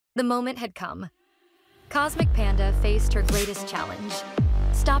The moment had come. Cosmic Panda faced her greatest challenge,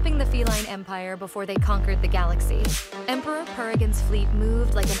 stopping the feline empire before they conquered the galaxy. Emperor Purragon's fleet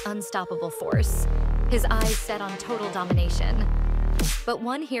moved like an unstoppable force, his eyes set on total domination. But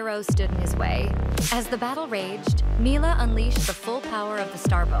one hero stood in his way. As the battle raged, Mila unleashed the full power of the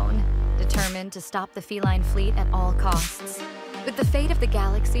Starbone, determined to stop the feline fleet at all costs. With the fate of the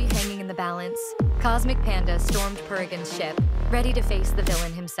galaxy hanging in the balance, Cosmic Panda stormed Purragon's ship, ready to face the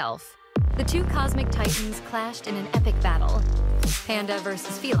villain himself. The two cosmic titans clashed in an epic battle. Panda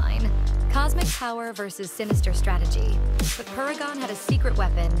versus feline, cosmic power versus sinister strategy. But Purragon had a secret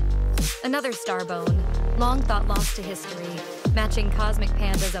weapon, another Starbone, long thought lost to history, matching Cosmic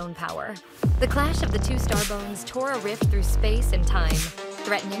Panda's own power. The clash of the two Starbones tore a rift through space and time,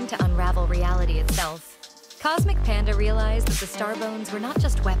 threatening to unravel reality itself. Cosmic Panda realized that the Starbones were not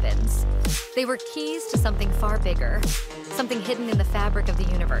just weapons. They were keys to something far bigger, something hidden in the fabric of the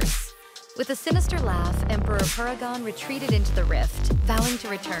universe. With a sinister laugh, Emperor Purragon retreated into the rift, vowing to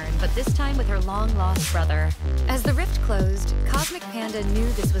return, but this time with her long-lost brother. As the rift closed, Cosmic Panda knew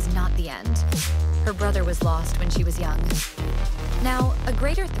this was not the end. Her brother was lost when she was young. Now, a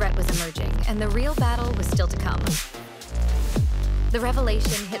greater threat was emerging, and the real battle was still to come. The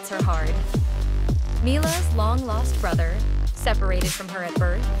revelation hits her hard. Mila's long-lost brother, separated from her at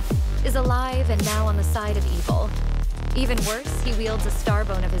birth, is alive and now on the side of evil. Even worse, he wields a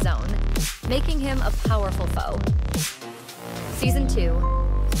Starbone of his own, making him a powerful foe. Season 2.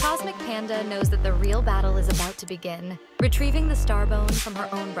 Cosmic Panda knows that the real battle is about to begin, retrieving the Starbone from her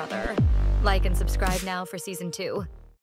own brother. Like and subscribe now for Season 2.